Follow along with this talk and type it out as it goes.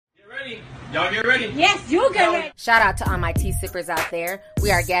ready? Y'all get ready? Yes, you get ready. Shout out to all my tea sippers out there.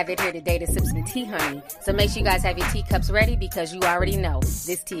 We are gathered here today to sip some tea, honey. So make sure you guys have your teacups ready because you already know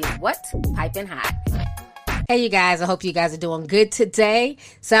this tea is what? Piping hot. Hey, you guys. I hope you guys are doing good today.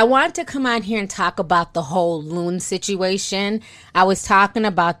 So I wanted to come on here and talk about the whole Loon situation. I was talking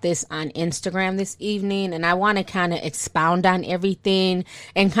about this on Instagram this evening, and I want to kind of expound on everything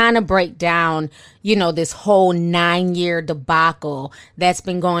and kind of break down, you know, this whole 9-year debacle that's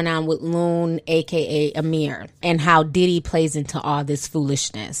been going on with Loon, a.k.a. Amir, and how Diddy plays into all this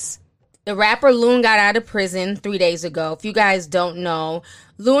foolishness. The rapper Loon got out of prison 3 days ago. If you guys don't know,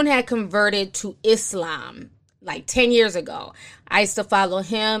 Loon had converted to Islam like 10 years ago. I used to follow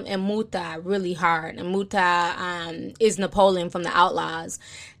him and Muta really hard. And Muta is Napoleon from the Outlaws.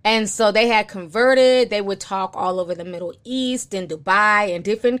 And so they had converted. They would talk all over the Middle East and Dubai and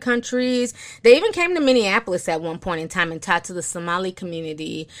different countries. They even came to Minneapolis at one point in time and talked to the Somali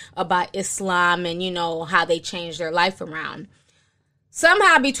community about Islam and, you know, how they changed their life around.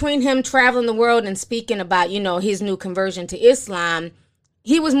 Somehow between him traveling the world and speaking about, you know, his new conversion to Islam,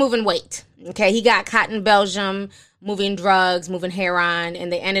 he was moving weight. Okay, he got caught in Belgium, moving drugs, moving heroin,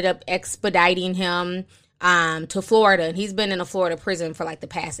 and they ended up expediting him to Florida. And he's been in a Florida prison for like the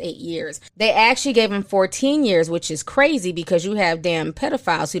past 8 years. They actually gave him 14 years, which is crazy because you have damn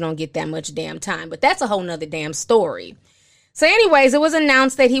pedophiles who don't get that much damn time. But that's a whole nother damn story. So anyways, it was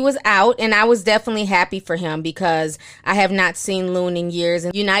announced that he was out, and I was definitely happy for him because I have not seen Loon in years.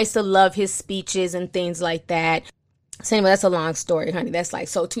 And you know, I used to love his speeches and things like that. So anyway, that's a long story, honey. That's like,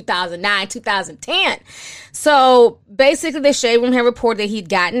 2009, 2010. So basically the Shade Room had reported that he'd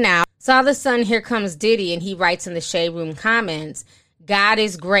gotten out. So all of a sudden, here comes Diddy, and he writes in the Shade Room comments, "God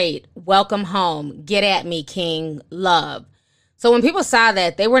is great. Welcome home. Get at me, King. Love." So when people saw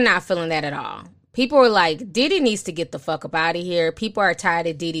that, they were not feeling that at all. People were like, Diddy needs to get the fuck up out of here. People are tired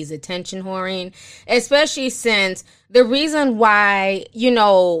of Diddy's attention whoring, especially since the reason why, you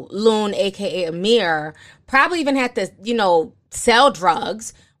know, Loon, a.k.a. Amir, probably even had to, you know, sell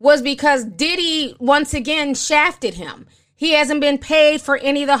drugs was because Diddy once again shafted him. He hasn't been paid for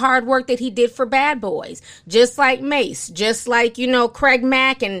any of the hard work that he did for Bad Boys. Just like Mace, just like, you know, Craig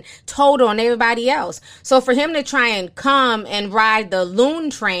Mack and Toto and everybody else. So for him to try and come and ride the Loon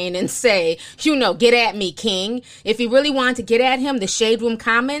train and say, you know, get at me, King. If he really wanted to get at him, the Shade Room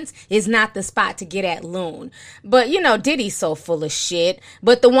comments is not the spot to get at Loon. But, you know, Diddy's so full of shit.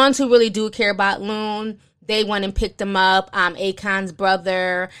 But the ones who really do care about Loon, they went and picked him up. Akon's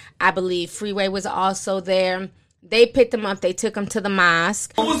brother, I believe Freeway was also there. They picked him up. They took him to the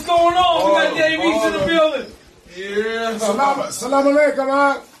mosque. What's going on? We got Dave East in the building. Yeah. Salam alaikum,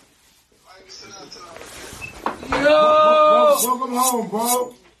 man. Yo. Welcome home, bro.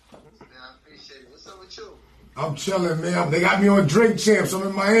 Yeah, I appreciate it. What's up with you? I'm chilling, man. They got me on Drink Champs. I'm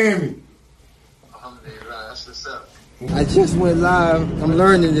in Miami. Alhamdulillah, that's what's up. I just went live. I'm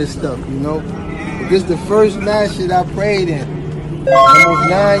learning this stuff, you know. But this is the first masjid I prayed in almost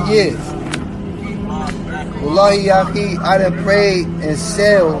 9 years. Wallahi, Yaqi, I done prayed in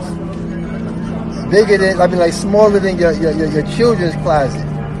cells bigger than, I mean, like smaller than your children's closet.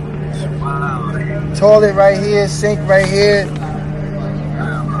 Toilet right here, sink right here.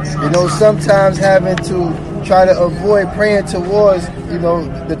 You know, sometimes having to try to avoid praying towards, you know,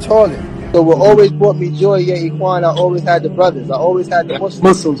 the toilet. So what always brought me joy, yeah, Ikhwan, I always had the brothers. I always had the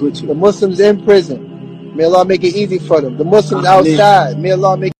Muslims with you. The Muslims in prison. May Allah make it easy for them. The Muslims outside. May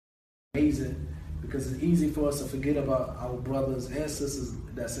Allah make it amazing. Because it's easy for us to forget about our brothers and sisters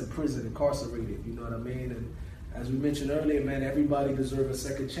that's in prison, incarcerated, you know what I mean? And as we mentioned earlier, man, everybody deserves a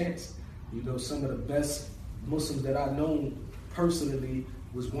second chance. You know, some of the best Muslims that I've known personally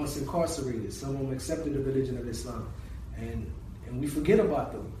was once incarcerated. Some of them accepted the religion of Islam. And we forget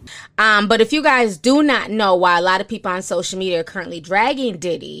about them. But if you guys do not know why a lot of people on social media are currently dragging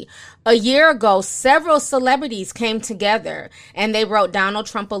Diddy, a year ago, several celebrities came together and they wrote Donald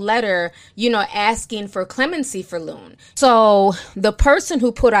Trump a letter, you know, asking for clemency for Loon. So the person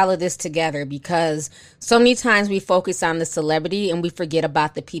who put all of this together, because so many times we focus on the celebrity and we forget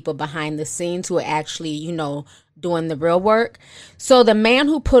about the people behind the scenes who are actually, you know, doing the real work. So the man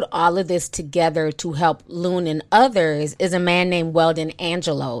who put all of this together to help Loon and others is a man named Weldon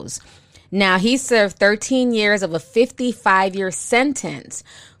Angelos. Now, he served 13 years of a 55-year sentence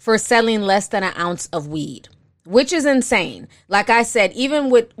for selling less than an ounce of weed, which is insane. Like I said,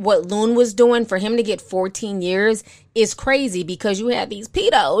 even with what Loon was doing, for him to get 14 years is crazy because you have these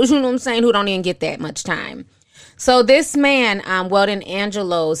pedos, you know what I'm saying, who don't even get that much time. So this man, Weldon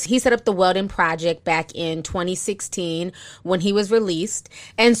Angelos, he set up the Weldon Project back in 2016 when he was released.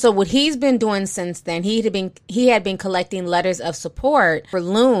 And so what he's been doing since then, he had been collecting letters of support for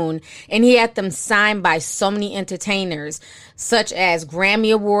Loon, and he had them signed by so many entertainers, such as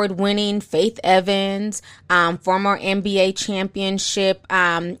Grammy Award winning Faith Evans, former NBA championship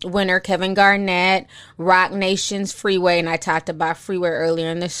winner Kevin Garnett, Rock Nation's Freeway, and I talked about Freeway earlier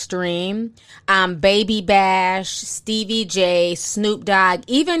in the stream, Baby Bash, Stevie J, Snoop Dogg,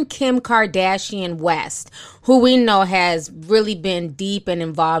 even Kim Kardashian West, who we know has really been deep and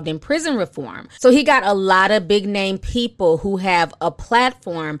involved in prison reform. So he got a lot of big name people who have a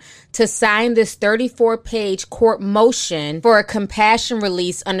platform to sign this 34-page court motion for a compassion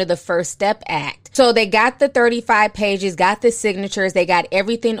release under the First Step Act. So they got the 35 pages, got the signatures, they got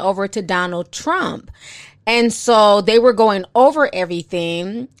everything over to Donald Trump. And so they were going over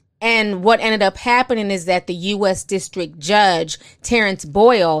everything. And what ended up happening is that the U.S. District Judge, Terrence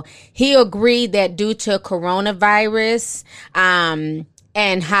Boyle, he agreed that due to coronavirus, and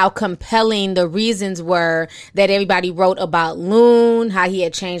how compelling the reasons were that everybody wrote about Loon, how he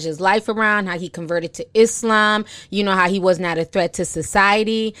had changed his life around, how he converted to Islam, you know, how he was not a threat to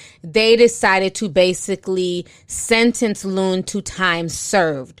society. They decided to basically sentence Loon to time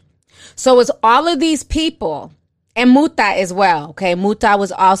served. So it's all of these people, and Muta as well. Okay, Muta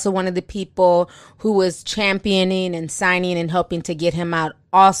was also one of the people who was championing and signing and helping to get him out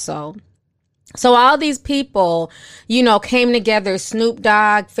also. So all these people, you know, came together, Snoop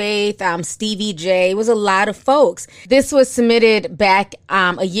Dogg, Faith, Stevie J. It was a lot of folks. This was submitted back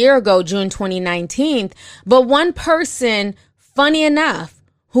a year ago, June 2019. But one person, funny enough,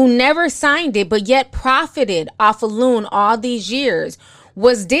 who never signed it but yet profited off of Loon all these years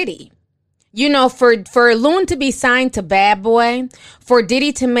was Diddy. You know, for Loon to be signed to Bad Boy, for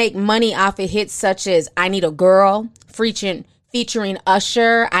Diddy to make money off of hits such as I Need a Girl, featuring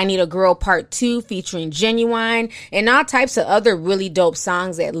Usher, I Need a Girl Part 2 featuring Genuine, and all types of other really dope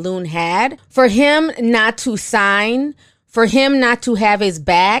songs that Loon had. For him not to sign, for him not to have his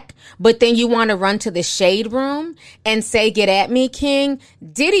back, but then you want to run to the shade room and say, get at me, King.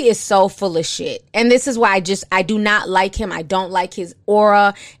 Diddy is so full of shit. And this is why I do not like him. I don't like his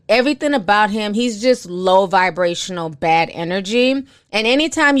aura. Everything about him, he's just low vibrational, bad energy. And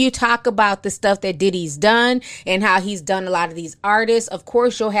anytime you talk about the stuff that Diddy's done and how he's done a lot of these artists, of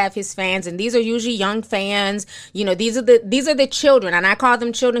course you'll have his fans, and these are usually young fans. You know, these are the children, and I call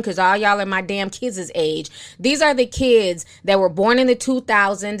them children because all y'all are my damn kids' age. These are the kids that were born in the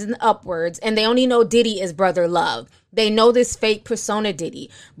 2000s and upwards, and they only know Diddy as Brother Love. They know this fake persona Diddy.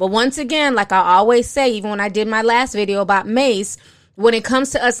 But once again, like I always say, even when I did my last video about Mace, when it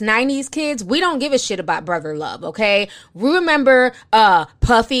comes to us 90s kids, we don't give a shit about Brother Love, okay? We remember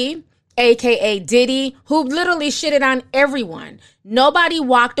Puffy, a.k.a. Diddy, who literally shitted on everyone. Nobody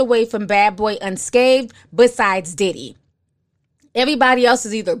walked away from Bad Boy unscathed besides Diddy. Everybody else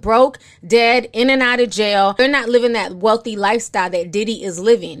is either broke, dead, in and out of jail. They're not living that wealthy lifestyle that Diddy is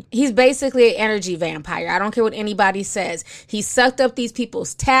living. He's basically an energy vampire. I don't care what anybody says. He sucked up these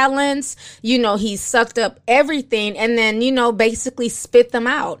people's talents. You know, he sucked up everything and then, you know, basically spit them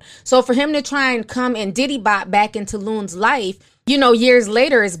out. So for him to try and come and Diddy bot back into Loon's life, you know, years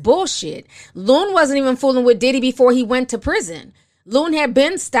later is bullshit. Loon wasn't even fooling with Diddy before he went to prison. Loon had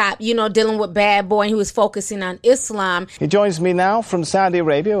been stopped, you know, dealing with Bad Boy, and he was focusing on Islam. He joins me now from Saudi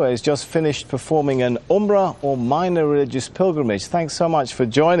Arabia, where he's just finished performing an Umrah or minor religious pilgrimage. Thanks so much for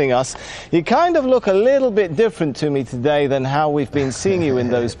joining us. You kind of look a little bit different to me today than how we've been seeing you in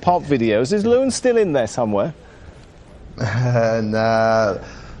those pop videos. Is Loon still in there somewhere? Nah,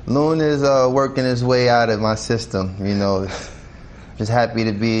 Loon is working his way out of my system, you know. Just happy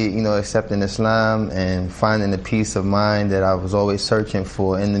to be, you know, accepting Islam and finding the peace of mind that I was always searching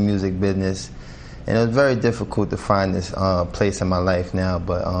for in the music business. And it was very difficult to find this place in my life now,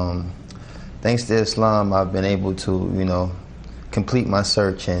 but thanks to Islam, I've been able to, you know, complete my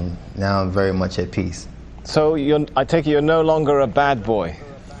search, and now I'm very much at peace. So I take it you're no longer a bad boy?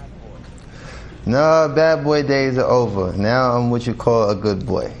 No, bad boy days are over. Now I'm what you call a good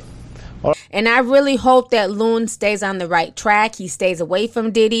boy. And I really hope that Loon stays on the right track. He stays away from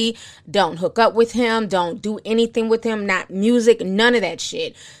Diddy. Don't hook up with him. Don't do anything with him. Not music. None of that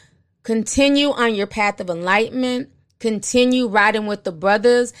shit. Continue on your path of enlightenment. Continue riding with the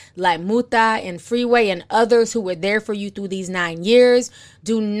brothers like Muta and Freeway and others who were there for you through these 9 years.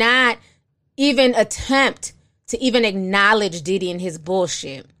 Do not even attempt to even acknowledge Diddy and his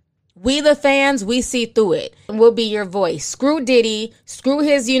bullshit. We the fans, we see through it. And we'll be your voice. Screw Diddy. Screw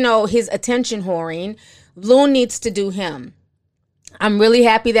his, you know, his attention whoring. Loon needs to do him. I'm really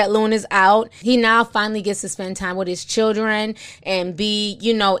happy that Loon is out. He now finally gets to spend time with his children and be,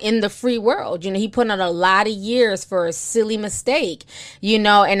 in the free world. He put on a lot of years for a silly mistake, and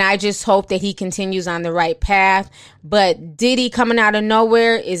I just hope that he continues on the right path. But Diddy coming out of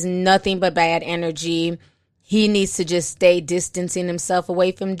nowhere is nothing but bad energy. He needs to just stay distancing himself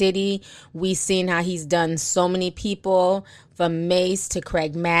away from Diddy. We've seen how he's done so many people, from Mace to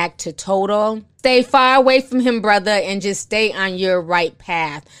Craig Mack to Total. Stay far away from him, brother, and just stay on your right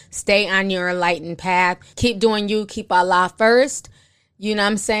path. Stay on your enlightened path. Keep doing you. Keep Allah first. You know what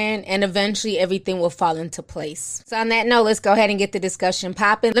I'm saying? And eventually everything will fall into place. So on that note, let's go ahead and get the discussion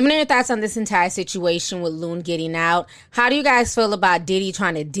popping. Let me know your thoughts on this entire situation with Loon getting out. How do you guys feel about Diddy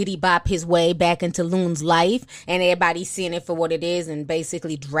trying to Diddy bop his way back into Loon's life and everybody seeing it for what it is and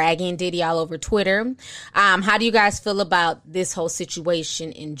basically dragging Diddy all over Twitter? How do you guys feel about this whole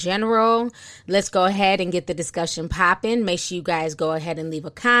situation in general? Let's go ahead and get the discussion popping. Make sure you guys go ahead and leave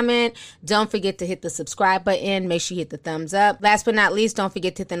a comment. Don't forget to hit the subscribe button. Make sure you hit the thumbs up. Last but not least, don't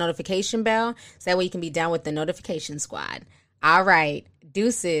forget to hit the notification bell so that way you can be down with the notification squad. All right,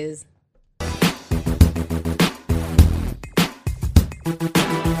 deuces.